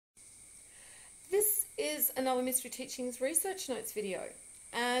is another Mystery Teachings Research Notes video,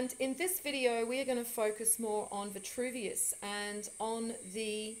 and in this video we are going to focus more on Vitruvius and on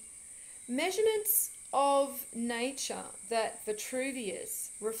the measurements of nature that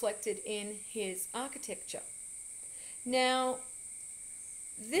Vitruvius reflected in his architecture. Now,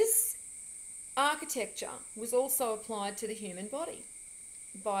 this architecture was also applied to the human body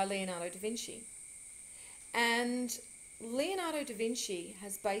by Leonardo da Vinci, and Leonardo da Vinci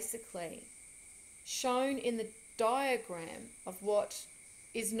has basically shown in the diagram of what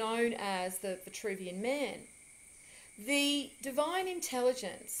is known as the Vitrivian man, the divine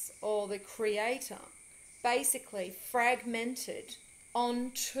intelligence or the creator basically fragmented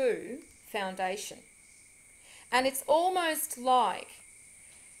onto foundation. And it's almost like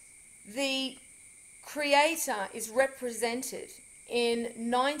the creator is represented in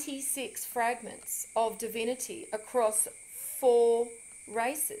 96 fragments of divinity across 4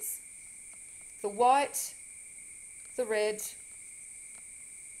 races: the white, the red,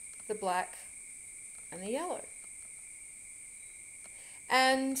 the black, and the yellow.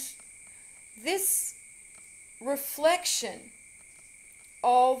 And this reflection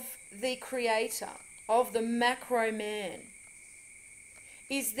of the creator, of the macro man,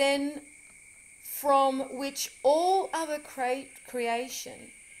 is then from which all other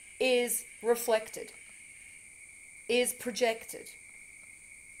creation is reflected, is projected.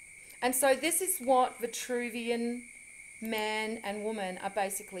 And so this is what Vitruvian man and woman are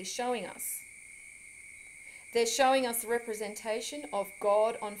basically showing us. They're showing us the representation of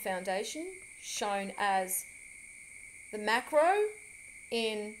God on foundation, shown as the macro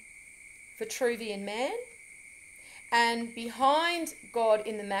in Vitruvian man, and behind God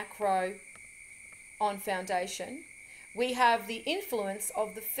in the macro on foundation, we have the influence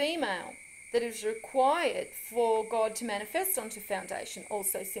of the female that is required for God to manifest onto foundation,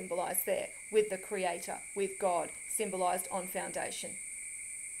 also symbolized there with the creator, with God symbolized on foundation.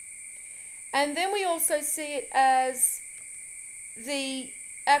 And then we also see it as the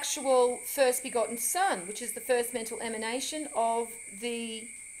actual first begotten Son, which is the first mental emanation of the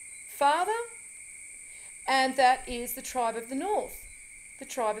Father, and that is the tribe of the north, the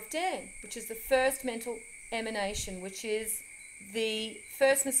tribe of Dan, which is the first mental emanation, which is the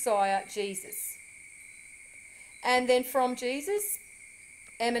first Messiah, Jesus. And then from Jesus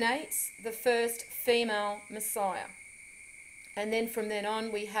emanates the first female Messiah. And then from then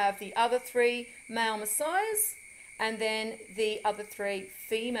on we have the other 3 male Messiahs, and then the other 3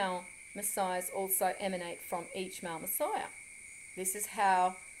 female Messiahs also emanate from each male Messiah. This is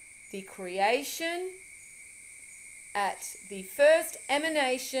how the creation at the first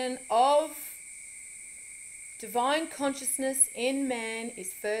emanation of divine consciousness in man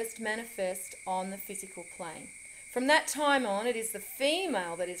is first manifest on the physical plane. From that time on, it is the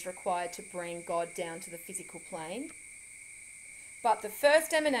female that is required to bring God down to the physical plane. But the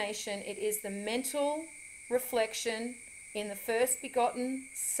first emanation, it is the mental reflection in the first begotten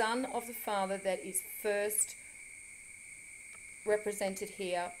Son of the Father that is first represented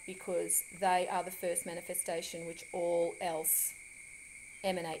here, because they are the first manifestation which all else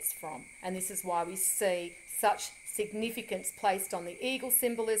emanates from. And this is why we see such significance placed on the eagle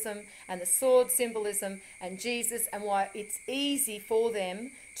symbolism and the sword symbolism and Jesus, and why it's easy for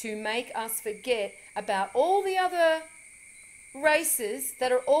them to make us forget about all the other races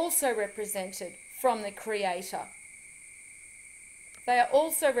that are also represented from the Creator. They are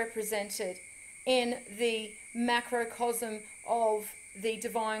also represented in the macrocosm of the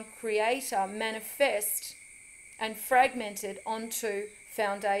divine Creator manifest and fragmented onto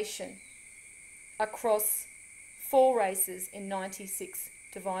foundation across 4 races in 96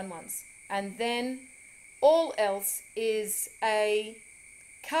 divine ones. And then all else is a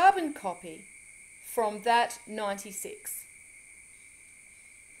carbon copy from that 96.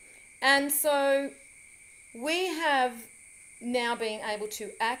 And so we have now been able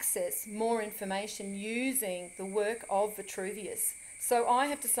to access more information using the work of Vitruvius. So I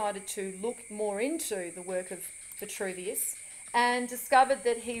have decided to look more into the work of Vitruvius and discovered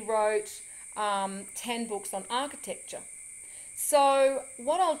that he wrote 10 books on architecture. So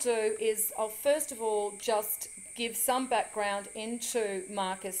what I'll do is I'll first of all just give some background into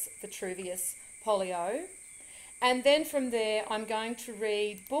Marcus Vitruvius Pollio, and then from there I'm going to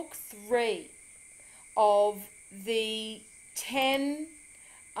read book 3 of the 10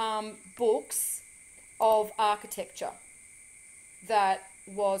 books of architecture that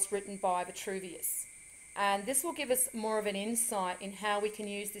was written by Vitruvius. And this will give us more of an insight in how we can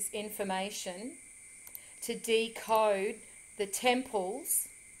use this information to decode the temples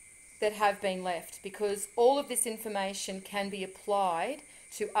that have been left, because all of this information can be applied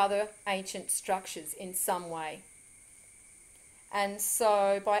to other ancient structures in some way. And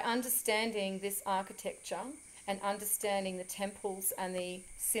so by understanding this architecture and understanding the temples and the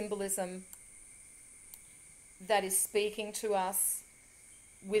symbolism that is speaking to us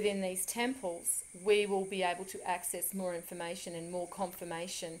within these temples, we will be able to access more information and more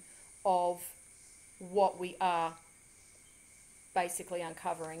confirmation of what we are basically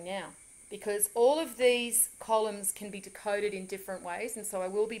uncovering now. Because all of these columns can be decoded in different ways, and so I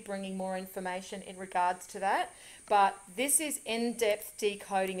will be bringing more information in regards to that. But this is in-depth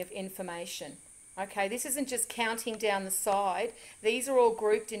decoding of information. Okay, this isn't just counting down the side. These are all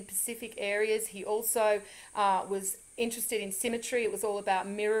grouped in specific areas. He also was interested in symmetry. It was all about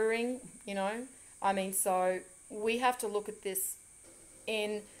mirroring, you know. I mean, so we have to look at this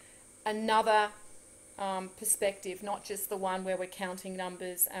in another perspective, not just the one where we're counting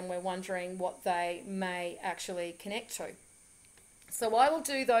numbers and we're wondering what they may actually connect to. So I will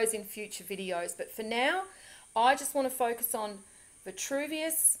do those in future videos, but for now, I just want to focus on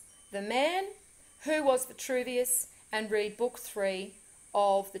Vitruvius, the man. Who was Vitruvius? And read book 3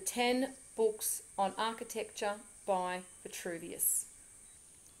 of the 10 books on architecture by Vitruvius.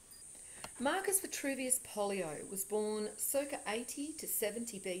 Marcus Vitruvius Pollio was born circa 80 to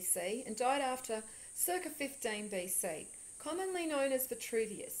 70 BC and died after circa 15 BC. Commonly known as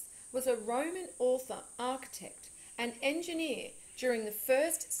Vitruvius, was a Roman author, architect and engineer during the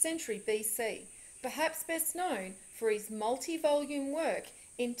 1st century BC, perhaps best known for his multi-volume work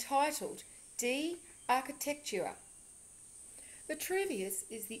entitled De Architectura. Vitruvius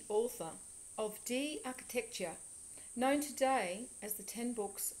is the author of De Architectura, known today as the 10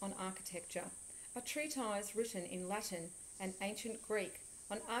 books on architecture, a treatise written in Latin and ancient Greek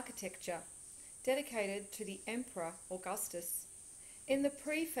on architecture, dedicated to the Emperor Augustus. In the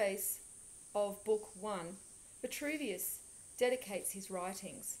preface of Book 1, Vitruvius dedicates his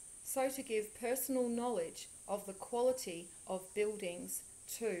writings so to give personal knowledge of the quality of buildings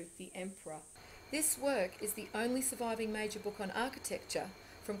to the emperor. This work is the only surviving major book on architecture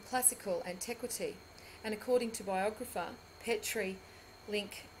from classical antiquity, and according to biographer Petri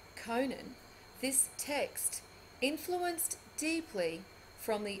Link-Conan, this text influenced deeply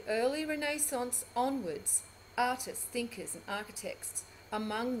from the early Renaissance onwards artists, thinkers and architects,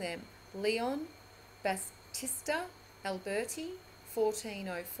 among them Leon Battista Alberti,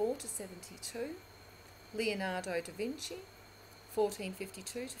 1404 to 72, Leonardo da Vinci, 1452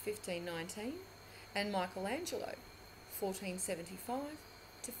 to 1519, and Michelangelo, 1475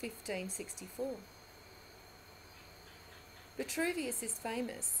 to 1564. Vitruvius is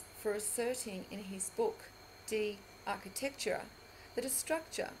famous for asserting in his book De Architectura that a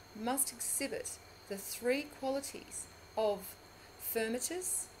structure must exhibit the 3 qualities of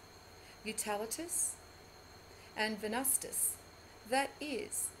firmitas, utilitatis, and venustus. That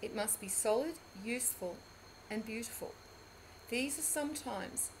is, it must be solid, useful, and beautiful. These are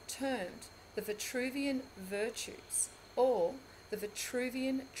sometimes termed the Vitruvian virtues or the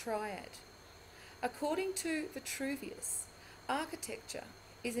Vitruvian triad. According to Vitruvius, architecture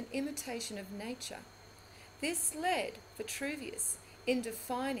is an imitation of nature. This led Vitruvius in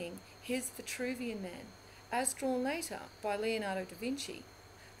defining his Vitruvian man, as drawn later by Leonardo da Vinci,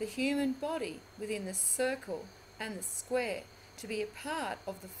 the human body within the circle and the square to be a part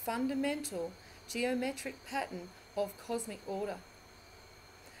of the fundamental geometric pattern of cosmic order.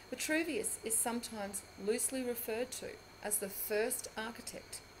 Vitruvius is sometimes loosely referred to as the first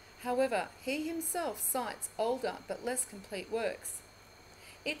architect. However, he himself cites older but less complete works.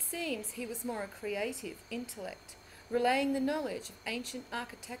 It seems he was more a creative intellect, relaying the knowledge of ancient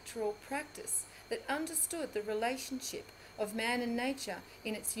architectural practice that understood the relationship of man and nature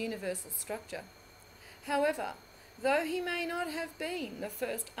in its universal structure. However, though he may not have been the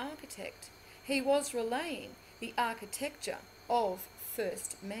first architect, he was relaying the architecture of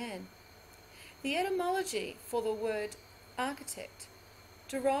first man. The etymology for the word architect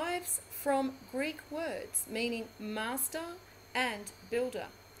derives from Greek words meaning master and builder,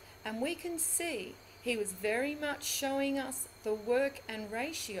 and we can see he was very much showing us the work and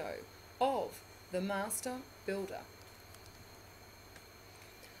ratio of the master builder.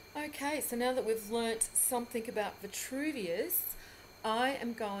 Okay, so now that we've learnt something about Vitruvius, I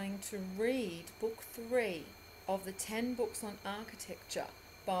am going to read book 3 of the 10 books on architecture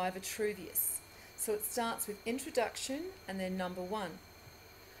by Vitruvius. So it starts with introduction and then number 1.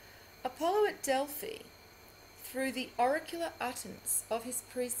 Apollo at Delphi, through the oracular utterance of his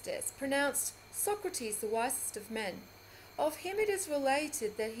priestess, pronounced Socrates the wisest of men. Of him it is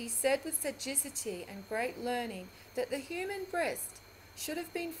related that he said with sagacity and great learning that the human breast should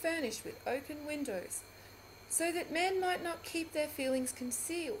have been furnished with open windows, so that men might not keep their feelings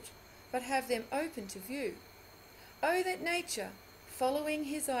concealed, but have them open to view. Oh, that nature, following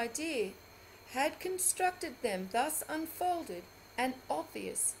his idea, had constructed them thus unfolded and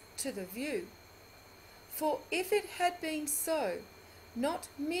obvious to the view. For if it had been so, not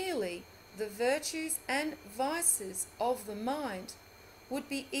merely the virtues and vices of the mind would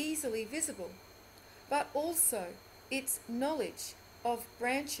be easily visible, but also its knowledge of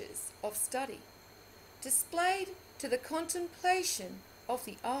branches of study, displayed to the contemplation of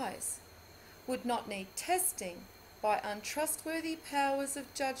the eyes, would not need testing by untrustworthy powers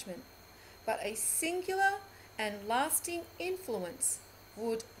of judgment, but a singular and lasting influence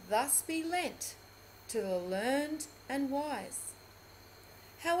would thus be lent to the learned and wise.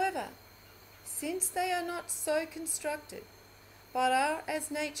 However, since they are not so constructed, but are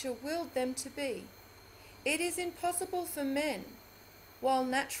as nature willed them to be, it is impossible for men, while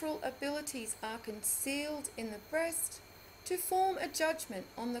natural abilities are concealed in the breast, to form a judgment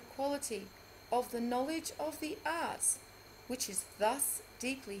on the quality of the knowledge of the arts, which is thus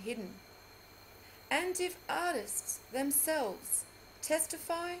deeply hidden. And if artists themselves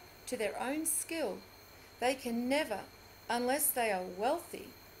testify to their own skill, they can never, unless they are wealthy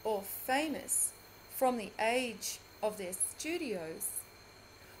or famous from the age of their studios,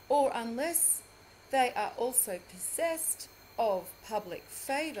 or unless they are also possessed of public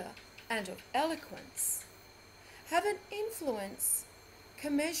favour and of eloquence, have an influence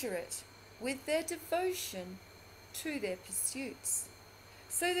commensurate with their devotion to their pursuits,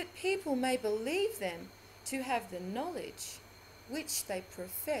 so that people may believe them to have the knowledge which they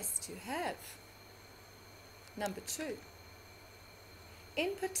profess to have. Number 2.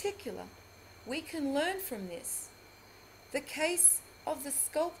 In particular, we can learn from this the case of the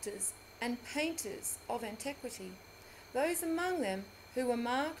sculptors and painters of antiquity, those among them who were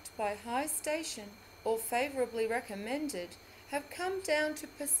marked by high station or favourably recommended have come down to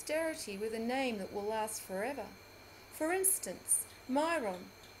posterity with a name that will last forever. For instance, Myron,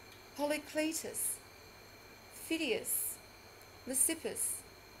 Polycletus, Phidias, Lysippus,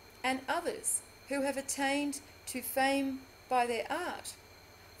 and others who have attained to fame by their art,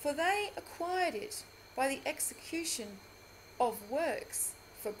 for they acquired it by the execution of works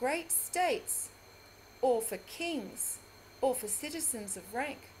for great states, or for kings, or for citizens of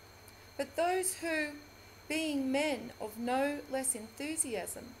rank. But those who, being men of no less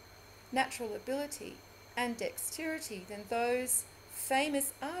enthusiasm, natural ability, and dexterity than those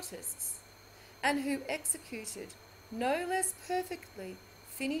famous artists, and who executed no less perfectly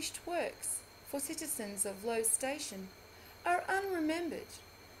finished works for citizens of low station, are unremembered,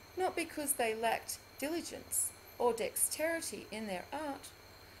 not because they lacked diligence or dexterity in their art,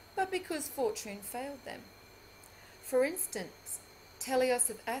 but because fortune failed them. For instance, Teleos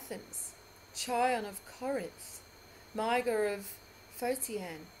of Athens, Chion of Corinth, Myga of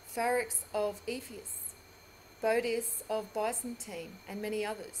Phocian, Pharix of Ephesus, Bodius of Byzantine, and many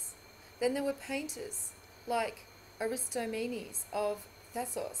others. Then there were painters like Aristomenes of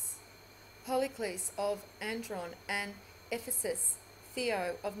Thasos, Polycles of Andron, and Ephesus,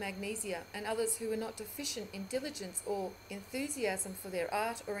 Theo of Magnesia, and others who were not deficient in diligence or enthusiasm for their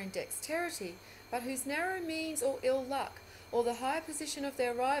art or in dexterity, but whose narrow means or ill luck, or the high position of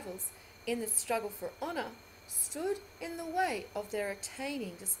their rivals in the struggle for honour, stood in the way of their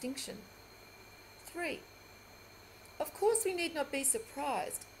attaining distinction. 3. Of course, we need not be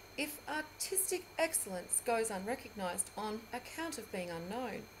surprised if artistic excellence goes unrecognised on account of being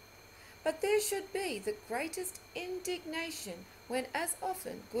unknown. But there should be the greatest indignation when, as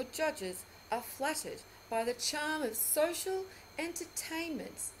often, good judges are flattered by the charm of social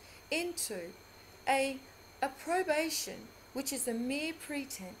entertainments into a approbation which is a mere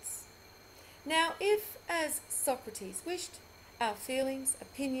pretense. Now, if, as Socrates wished, our feelings,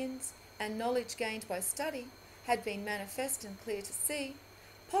 opinions, and knowledge gained by study had been manifest and clear to see,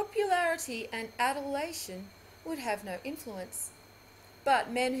 popularity and adulation would have no influence.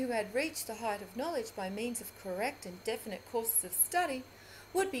 But men who had reached the height of knowledge by means of correct and definite courses of study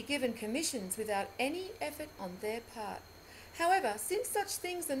would be given commissions without any effort on their part. However, since such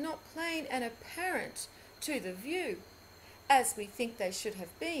things are not plain and apparent to the view, as we think they should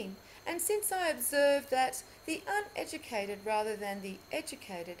have been, and since I observe that the uneducated rather than the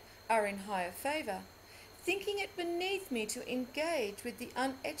educated are in higher favour, thinking it beneath me to engage with the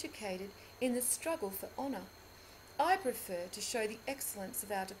uneducated in the struggle for honour, I prefer to show the excellence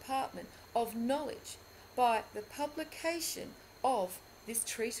of our department of knowledge by the publication of this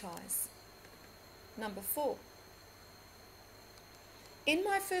treatise. Number 4. In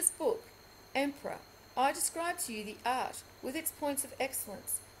my first book, Emperor, I describe to you the art with its points of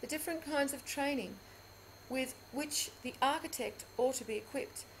excellence, the different kinds of training with which the architect ought to be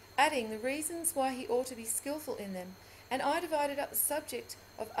equipped, adding the reasons why he ought to be skilful in them, and I divided up the subject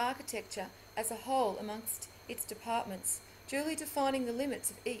of architecture as a whole amongst its departments, duly defining the limits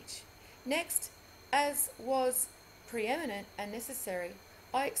of each. Next, as was preeminent and necessary,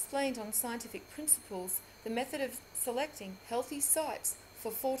 I explained on scientific principles the method of selecting healthy sites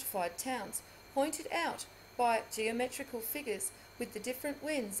for fortified towns, pointed out by geometrical figures with the different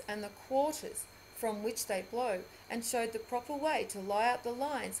winds and the quarters from which they blow, and showed the proper way to lie out the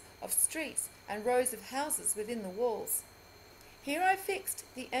lines of streets and rows of houses within the walls. Here I fixed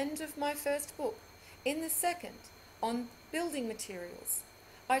the end of my first book. In the second, on building materials,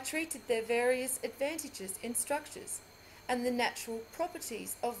 I treated their various advantages in structures, and the natural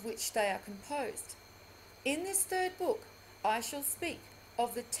properties of which they are composed. In this third book, I shall speak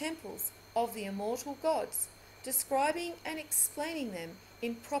of the temples of the immortal gods, describing and explaining them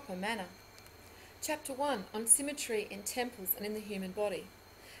in proper manner. Chapter 1, on symmetry in temples and in the human body.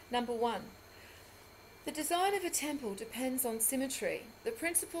 Number 1. The design of a temple depends on symmetry, the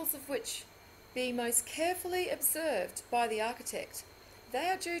principles of which be most carefully observed by the architect. They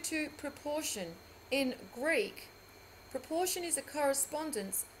are due to proportion. In Greek, proportion is a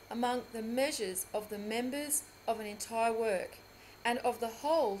correspondence among the measures of the members of an entire work, and of the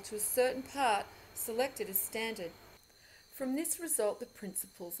whole to a certain part selected as standard. From this result the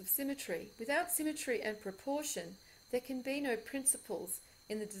principles of symmetry. Without symmetry and proportion, there can be no principles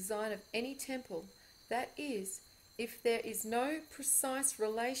in the design of any temple. That is, if there is no precise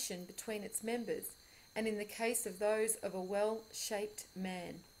relation between its members, and in the case of those of a well-shaped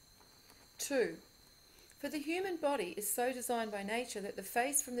man. 2. For the human body is so designed by nature that the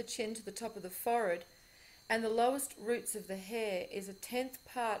face from the chin to the top of the forehead and the lowest roots of the hair is a 10th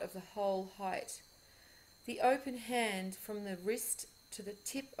part of the whole height. The open hand from the wrist to the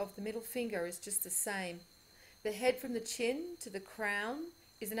tip of the middle finger is just the same. The head from the chin to the crown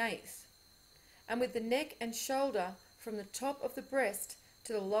is an 1/8. And with the neck and shoulder from the top of the breast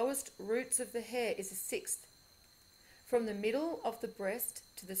to the lowest roots of the hair is a 1/6. From the middle of the breast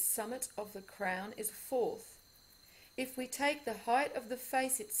to the summit of the crown is a 4th. If we take the height of the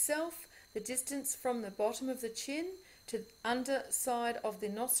face itself, the distance from the bottom of the chin to the underside of the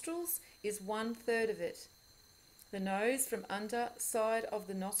nostrils is 1/3 of it. The nose from underside of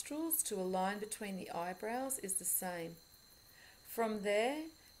the nostrils to a line between the eyebrows is the same. From there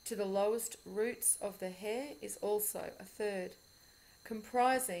to the lowest roots of the hair is also a 1/3,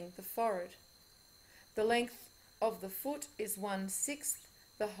 comprising the forehead. The length of the foot is 1/6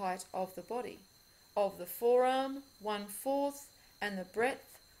 the height of the body, of the forearm 1/4, and the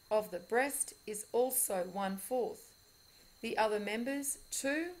breadth of the breast is also 1/4. The other members,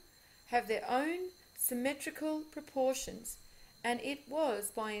 too, have their own symmetrical proportions, and it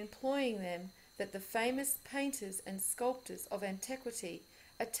was by employing them that the famous painters and sculptors of antiquity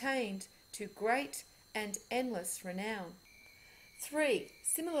attained to great and endless renown. 3.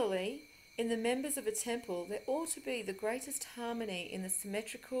 Similarly, in the members of a temple there ought to be the greatest harmony in the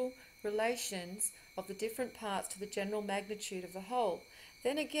symmetrical relations of the different parts to the general magnitude of the whole.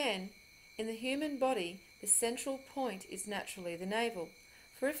 Then again, in the human body the central point is naturally the navel.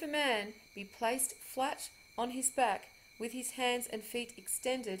 For if a man be placed flat on his back, with his hands and feet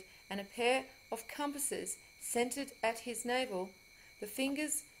extended, and a pair of compasses centered at his navel, the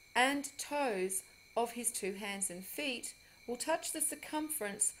fingers and toes of his 2 hands and feet will touch the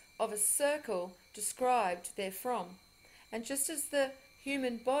circumference of a circle described therefrom. And just as the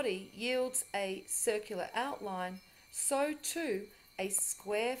human body yields a circular outline, so too a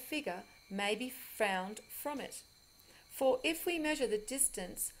square figure may be found from it. For if we measure the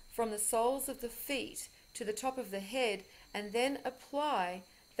distance from the soles of the feet to the top of the head, and then apply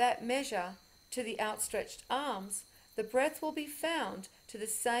that measure to the outstretched arms, the breadth will be found to the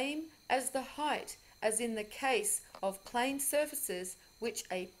same as the height, as in the case of plane surfaces which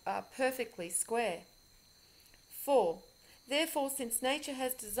are perfectly square. 4. Therefore, since nature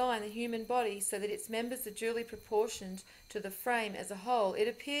has designed the human body so that its members are duly proportioned to the frame as a whole, it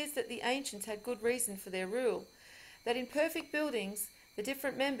appears that the ancients had good reason for their rule, that in perfect buildings the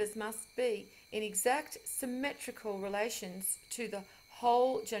different members must be in exact symmetrical relations to the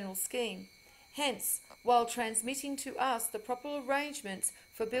whole general scheme. Hence, while transmitting to us the proper arrangements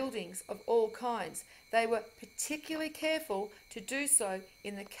for buildings of all kinds, they were particularly careful to do so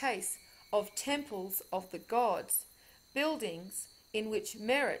in the case of temples of the gods, buildings in which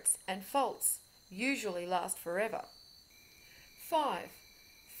merits and faults usually last forever. 5.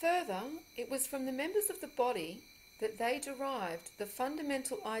 Further, it was from the members of the body that they derived the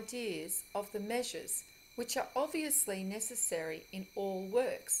fundamental ideas of the measures which are obviously necessary in all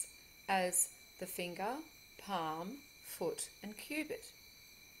works, as the finger, palm, foot, and cubit.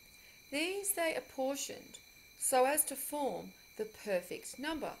 These they apportioned so as to form the perfect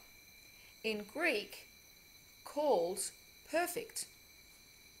number, in Greek called perfect.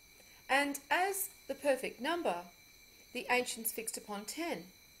 And as the perfect number, the ancients fixed upon 10,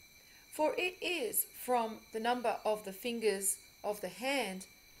 for it is from the number of the fingers of the hand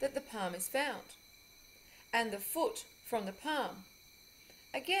that the palm is found, and the foot from the palm.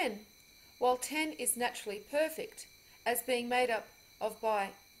 Again, while 10 is naturally perfect, as being made up of by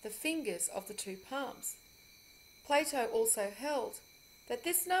the fingers of the two palms, Plato also held that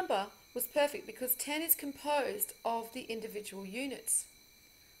this number was perfect because 10 is composed of the individual units,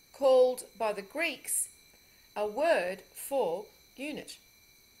 called by the Greeks a word for unit.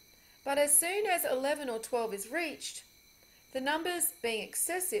 But as soon as 11 or 12 is reached, the numbers being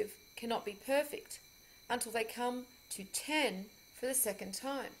excessive cannot be perfect until they come to 10 for the second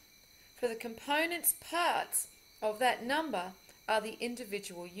time. For the components parts of that number are the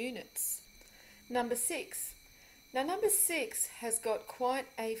individual units. Number 6. Now number 6 has got quite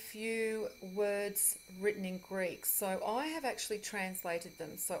a few words written in Greek, so I have actually translated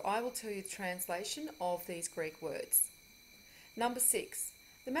them. So I will tell you the translation of these Greek words. Number 6.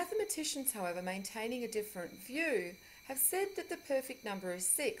 The mathematicians, however, maintaining a different view, have said that the perfect number is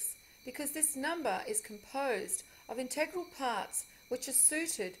 6 because this number is composed of integral parts which are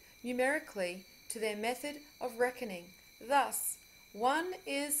suited numerically to their method of reckoning. Thus, 1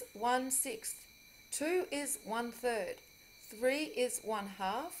 is 1/6, 2 is 1/3, 3 is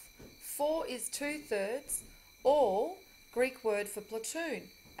 1/2, 4 is 2/3, or Greek word for platoon,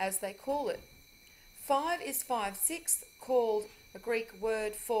 as they call it. 5 is 5/6, called a Greek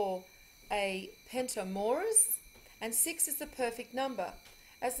word for a pentamoras, and 6 is the perfect number.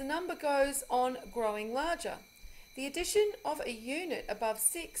 As the number goes on growing larger, the addition of a unit above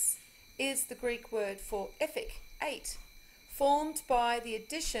 6 is the Greek word for epic, 8. Formed by the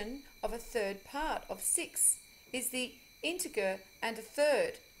addition of a third part of 6 is the integer and a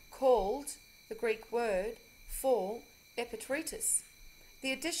third, called the Greek word for epitretus.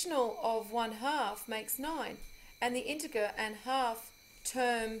 The additional of 1/2 makes 9, and the integer and half,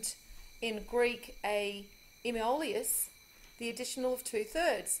 termed in Greek a imeolius, the additional of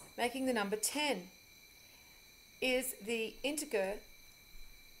 2/3, making the number 10, is the integer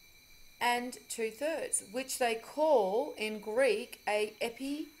and 2/3, which they call in Greek a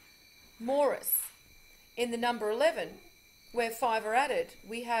epimoras. In the number 11, where 5 are added,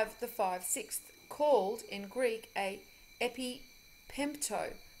 we have the 5/6, called in Greek a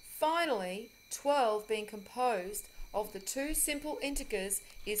epipempto. Finally, 12 being composed of the two simple integers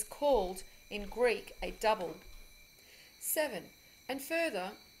is called in Greek a double. 7. And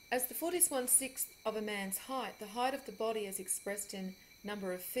further, as the foot is 1/6 of a man's height, the height of the body as expressed in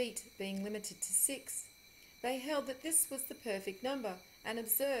number of feet being limited to 6, they held that this was the perfect number, and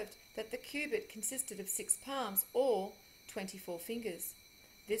observed that the cubit consisted of 6 palms, or 24 fingers.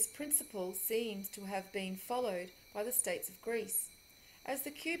 This principle seems to have been followed by the states of Greece. As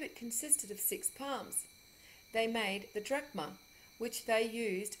the cubit consisted of 6 palms, they made the drachma, which they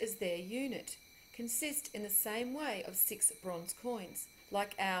used as their unit, consist in the same way of 6 bronze coins,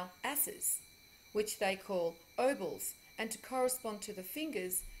 like our asses, which they call obols, and to correspond to the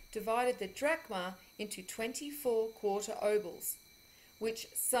fingers, divided the drachma into 24 quarter obols, which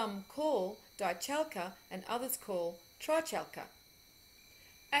some call dichalca and others call trichalca.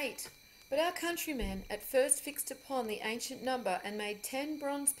 8. But our countrymen at first fixed upon the ancient number and made 10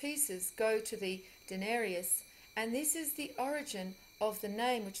 bronze pieces go to the denarius, and this is the origin of the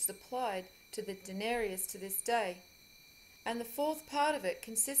name which is applied to the denarius to this day, and the fourth part of it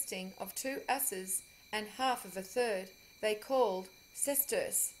consisting of 2 asses and half of a third, they called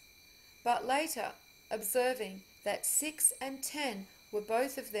sesterce. But later, observing that 6 and 10 were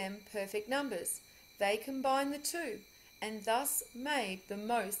both of them perfect numbers, they combined the two, and thus made the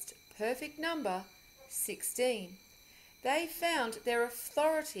most perfect number 16. They found their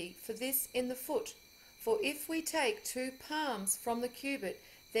authority for this in the foot, for if we take 2 palms from the cubit,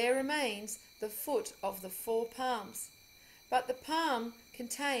 there remains the foot of the 4 palms. But the palm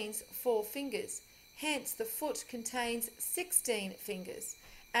contains 4 fingers, hence the foot contains 16 fingers,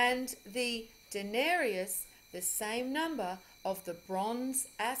 and the denarius the same number of the bronze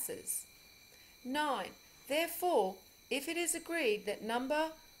asses. 9. Therefore, if it is agreed that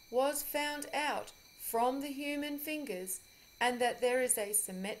number was found out from the human fingers, and that there is a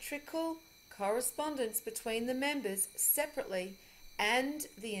symmetrical correspondence between the members separately and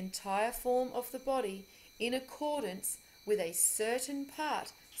the entire form of the body in accordance with a certain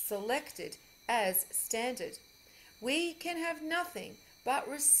part selected as standard, we can have nothing but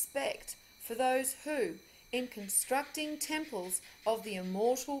respect for those who, in constructing temples of the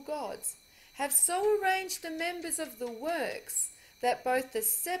immortal gods, have so arranged the members of the works that both the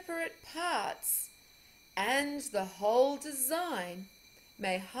separate parts and the whole design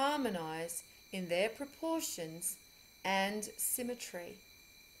may harmonize in their proportions and symmetry.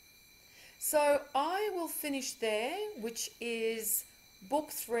 So I will finish there, which is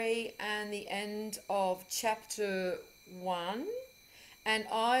Book 3 and the end of Chapter 1, and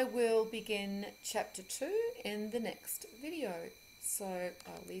I will begin Chapter 2 in the next video. So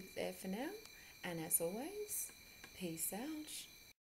I'll leave it there for now, and as always, peace out.